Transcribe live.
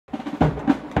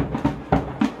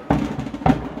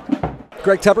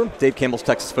Greg Tepper, Dave Campbell's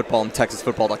Texas Football and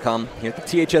TexasFootball.com here at the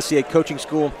THSCA Coaching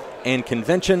School and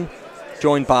Convention,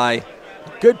 joined by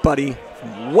good buddy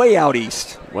from way out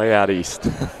east. Way out east.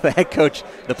 The head coach,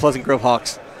 the Pleasant Grove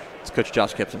Hawks. It's Coach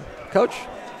Josh Gibson. Coach,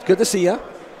 it's good to see you.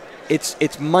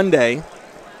 It's Monday.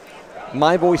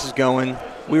 My voice is going.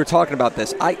 We were talking about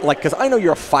this. Because I know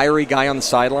you're a fiery guy on the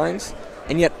sidelines,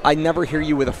 and yet I never hear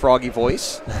you with a froggy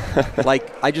voice. There's a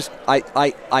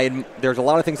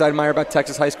lot of things I admire about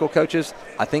Texas high school coaches.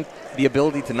 I think the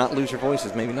ability to not lose your voice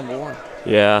is maybe number one.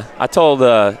 Yeah, I told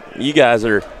you guys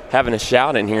are having a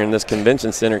shout in here in this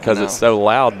convention center because it's so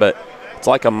loud, but it's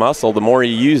like a muscle. The more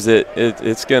you use it,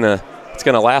 it's gonna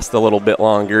last a little bit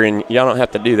longer, and y'all don't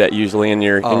have to do that usually in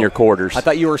your quarters. I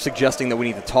thought you were suggesting that we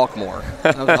need to talk more.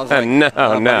 I was like, no.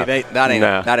 Buddy, that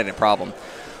ain't a problem.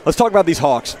 Let's talk about these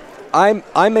Hawks.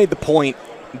 I made the point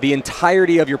the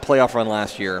entirety of your playoff run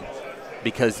last year,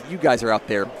 because you guys are out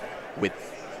there with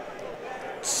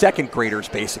second graders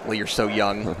basically. You're so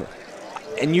young,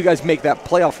 and you guys make that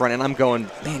playoff run, and I'm going,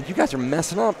 man, you guys are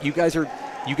messing up. You guys are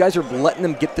letting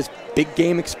them get this big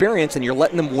game experience, and you're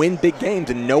letting them win big games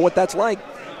and know what that's like.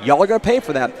 Y'all are going to pay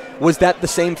for that. Was that the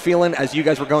same feeling as you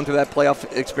guys were going through that playoff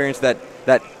experience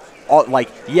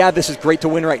this is great to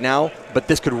win right now, but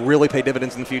this could really pay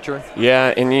dividends in the future?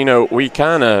 Yeah, and, we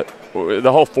kind of –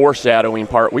 the whole foreshadowing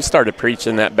part, we started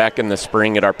preaching that back in the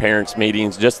spring at our parents'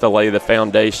 meetings just to lay the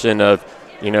foundation of,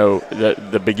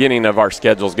 the beginning of our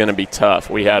schedule is going to be tough.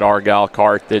 We had Argyle,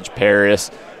 Carthage, Paris.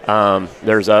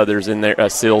 There's others in there,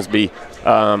 Silsby,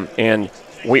 and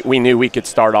we knew we could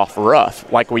start off rough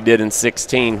like we did in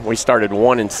 16. We started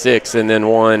 1-6 and then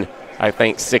won, I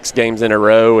think, 6 games in a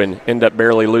row and ended up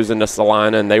barely losing to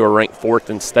Salina, and they were ranked 4th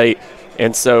in state.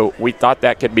 And so we thought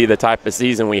that could be the type of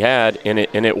season we had, and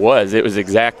it was. It was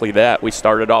exactly that. We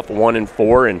started off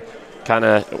 1-4 and kind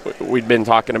of we'd been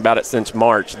talking about it since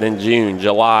March, then June,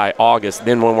 July, August.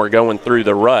 Then when we're going through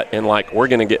the rut and we're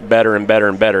going to get better and better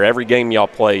and better. Every game y'all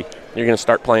play, you're going to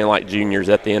start playing like juniors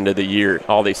at the end of the year,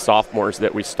 all these sophomores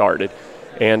that we started.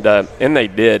 And they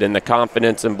did, and the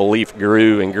confidence and belief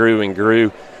grew and grew and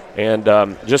grew. And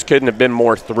just couldn't have been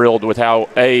more thrilled with how,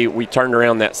 we turned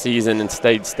around that season and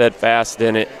stayed steadfast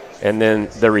in it. And then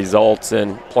the results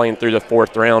and playing through the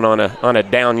 4th round on a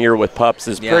down year with pups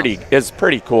is a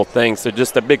pretty cool thing. So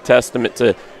just a big testament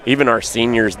to even our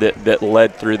seniors that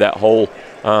led through that whole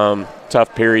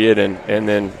tough period and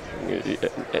then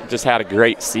just had a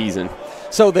great season.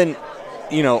 So then,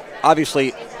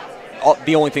 obviously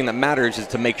the only thing that matters is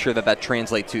to make sure that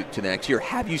translates to the next year.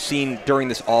 Have you seen during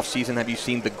this offseason, have you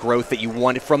seen the growth that you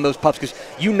wanted from those pups? Because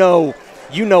you know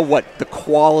what the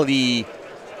quality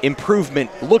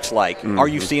improvement looks like. Mm-hmm. Are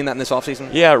you seeing that in this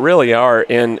offseason? Yeah, relationally are,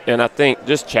 and I think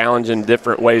just challenging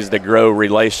different ways to grow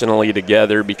relationally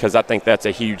together, because I think that's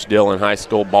a huge deal in high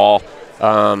school ball,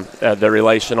 the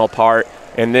relational part.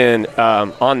 And then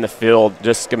on the field,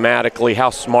 just schematically, how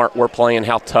smart we're playing,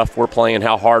 how tough we're playing,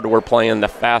 how hard we're playing, the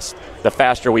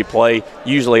faster we play.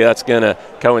 Usually that's going to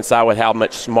coincide with how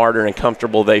much smarter and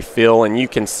comfortable they feel, and you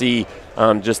can see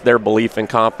just their belief and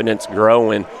confidence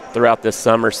growing throughout this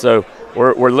summer. So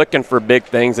we're looking for big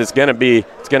things. It's going to be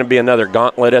another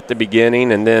gauntlet at the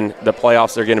beginning, and then the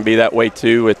playoffs are going to be that way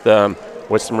too with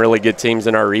some really good teams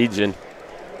in our region.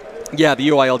 Yeah, the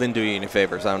UIL didn't do you any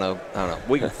favors. I don't know.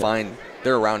 We can find.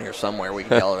 They're around here somewhere. We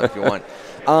can yell at it if you want.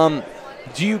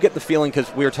 Do you get the feeling,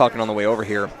 because we were talking on the way over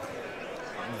here,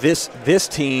 this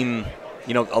team,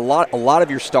 a lot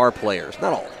of your star players,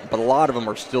 not all, but a lot of them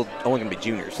are still only going to be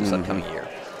juniors this upcoming year.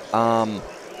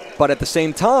 But at the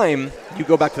same time, you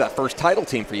go back to that first title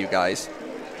team for you guys,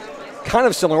 kind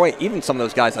of similar way. Even some of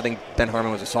those guys, I think Ben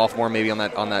Harmon was a sophomore maybe on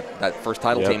that first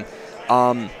title team.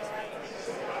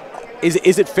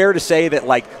 Is it fair to say that,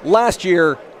 last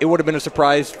year it would have been a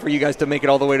surprise for you guys to make it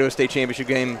all the way to a state championship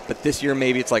game, but this year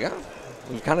maybe it's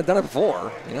we've kind of done it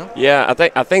before, Yeah,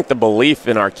 I think the belief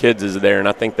in our kids is there, and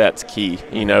I think that's key,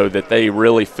 that they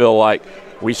really feel like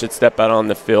we should step out on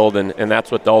the field, and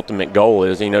that's what the ultimate goal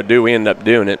is. Do we end up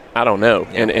doing it? I don't know,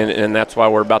 and that's why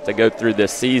we're about to go through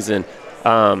this season.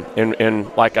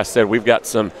 And like I said, we've got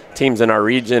some teams in our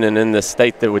region and in the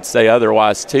state that would say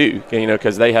otherwise too,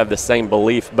 because they have the same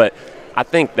belief. But I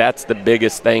think that's the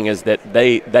biggest thing, is that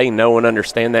they know and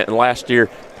understand that. And last year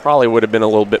probably would have been a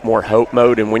little bit more hope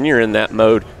mode, and when you're in that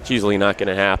mode, it's usually not going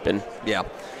to happen. Yeah.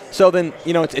 So then,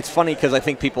 it's funny, because I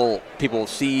think people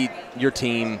see your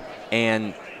team,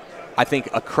 and I think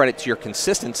a credit to your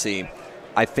consistency,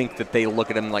 I think that they look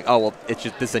at them like, oh, well, it's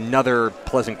just this another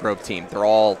Pleasant Grove team. They're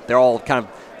all kind of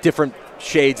different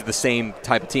shades of the same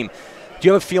type of team. Do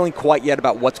you have a feeling quite yet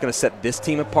about what's going to set this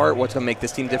team apart, what's going to make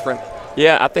this team different?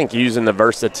 Yeah, I think using the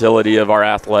versatility of our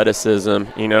athleticism,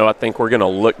 I think we're going to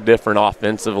look different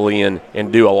offensively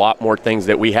and do a lot more things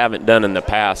that we haven't done in the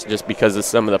past just because of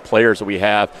some of the players we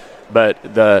have. But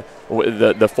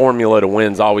the formula to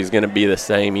win is always going to be the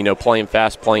same, playing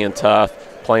fast, playing tough,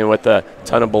 playing with a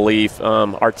ton of belief,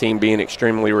 our team being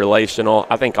extremely relational.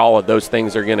 I think all of those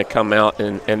things are going to come out,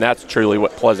 and that's truly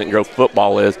what Pleasant Grove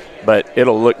football is, but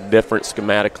it'll look different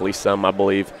schematically some, I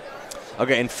believe.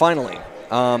 Okay, and finally,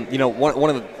 one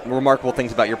of the remarkable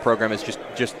things about your program is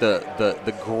just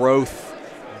the growth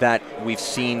that we've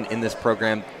seen in this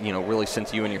program, really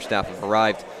since you and your staff have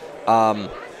arrived. Are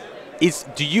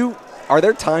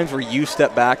there times where you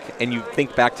step back and you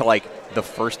think back to like the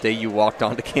first day you walked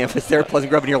onto campus there at Pleasant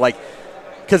Grove and you're like,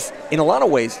 because in a lot of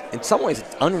ways, in some ways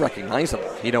it's unrecognizable,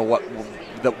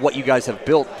 what you guys have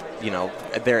built,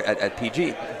 there at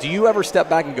PG. Do you ever step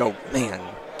back and go, man,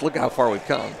 look how far we've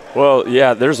come? Well,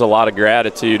 yeah, there's a lot of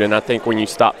gratitude, and I think when you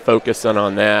stop focusing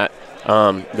on that,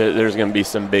 there's going to be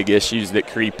some big issues that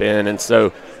creep in. And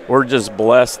so we're just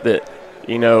blessed that,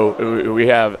 we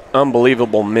have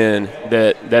unbelievable men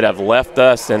that have left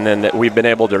us and then that we've been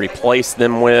able to replace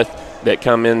them with, that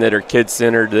come in that are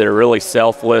kid-centered, that are really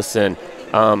selfless and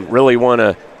really want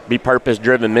to be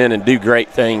purpose-driven men and do great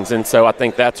things. And so I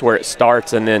think that's where it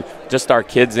starts. And then just our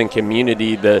kids and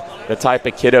community, the type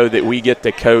of kiddo that we get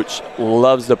to coach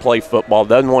loves to play football,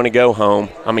 doesn't want to go home.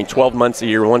 12 months a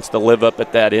year, wants to live up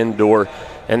at that indoor.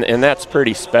 And that's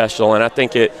pretty special. And I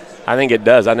think it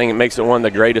does. I think it makes it one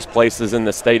of the greatest places in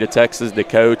the state of Texas to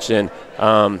coach. And,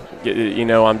 I'm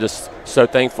just so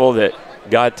thankful that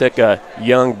God took a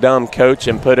young, dumb coach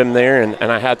and put him there,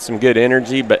 and I had some good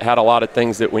energy, but had a lot of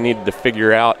things that we needed to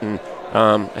figure out, and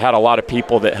had a lot of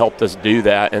people that helped us do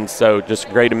that. And so just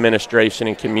great administration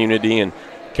and community and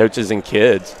coaches and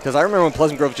kids. Because I remember when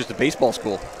Pleasant Grove was just a baseball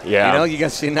school. Yeah. You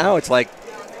guys see now it's like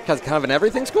kind of an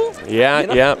everything school.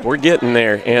 Yeah, yeah, we're getting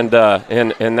there. And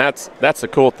that's the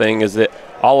cool thing is that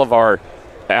all of our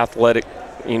athletic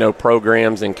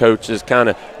programs and coaches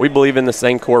we believe in the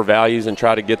same core values and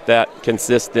try to get that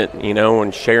consistent,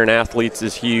 and sharing athletes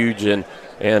is huge and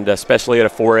especially at a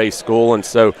 4A school. And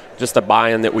so just the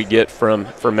buy-in that we get from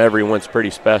everyone's pretty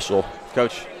special.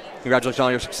 Coach, congratulations on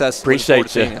your success.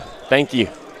 Appreciate you. Thank you.